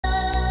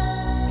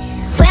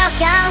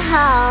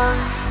home.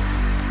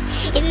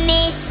 If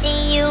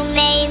missing you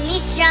made me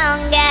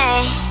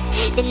stronger,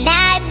 then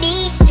I'd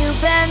be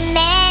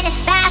Superman.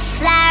 If I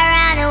fly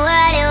around the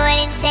world, it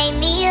wouldn't take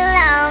me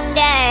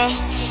longer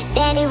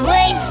than it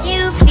would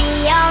to be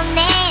your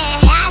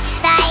man. I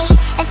fight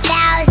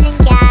 1,000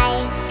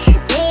 guys,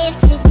 live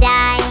to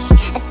die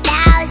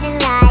 1,000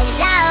 lives.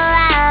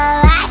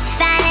 Oh, I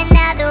find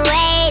another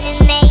way to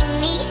make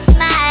me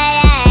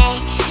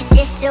smarter,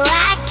 just so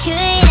I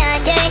could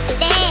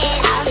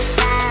understand. I'll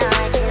find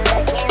what you're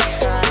looking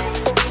for,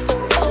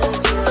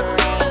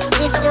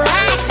 just so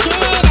I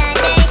could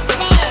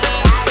understand.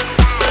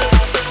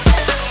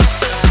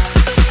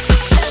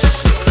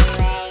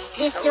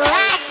 Just so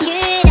I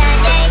could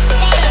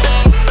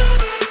understand.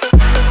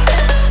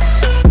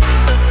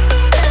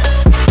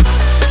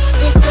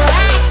 Just so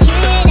I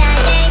could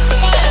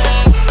understand.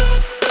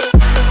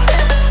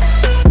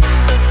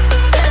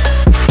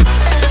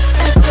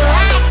 Just so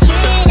I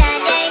could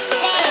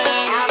understand.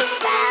 I'll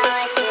find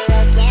what you're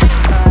looking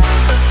for,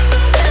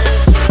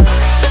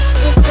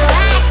 just so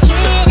I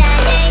could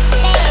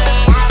understand.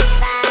 I'll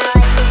find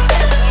what you're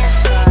looking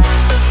for,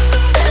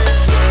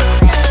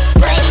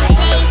 what it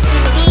takes to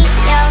be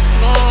your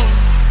man.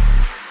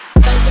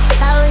 Take the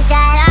clothes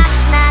right off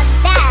my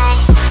back,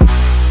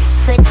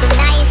 put the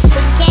knife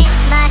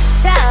against my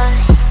throat.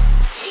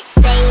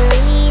 Say you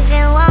leave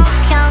and won't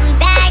come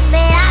back,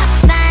 but I'll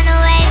find a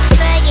way to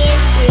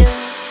forgive you.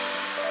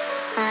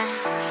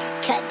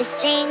 Cut the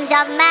strings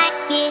off my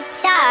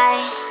guitar,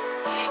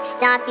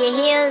 stomp your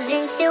heels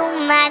into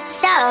my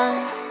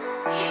toes,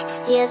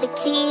 steal the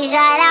keys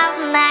right out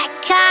my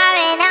car,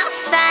 and I'll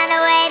find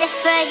a way to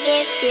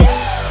forgive you.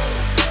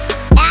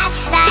 I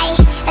fight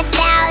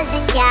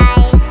 1,000 guys,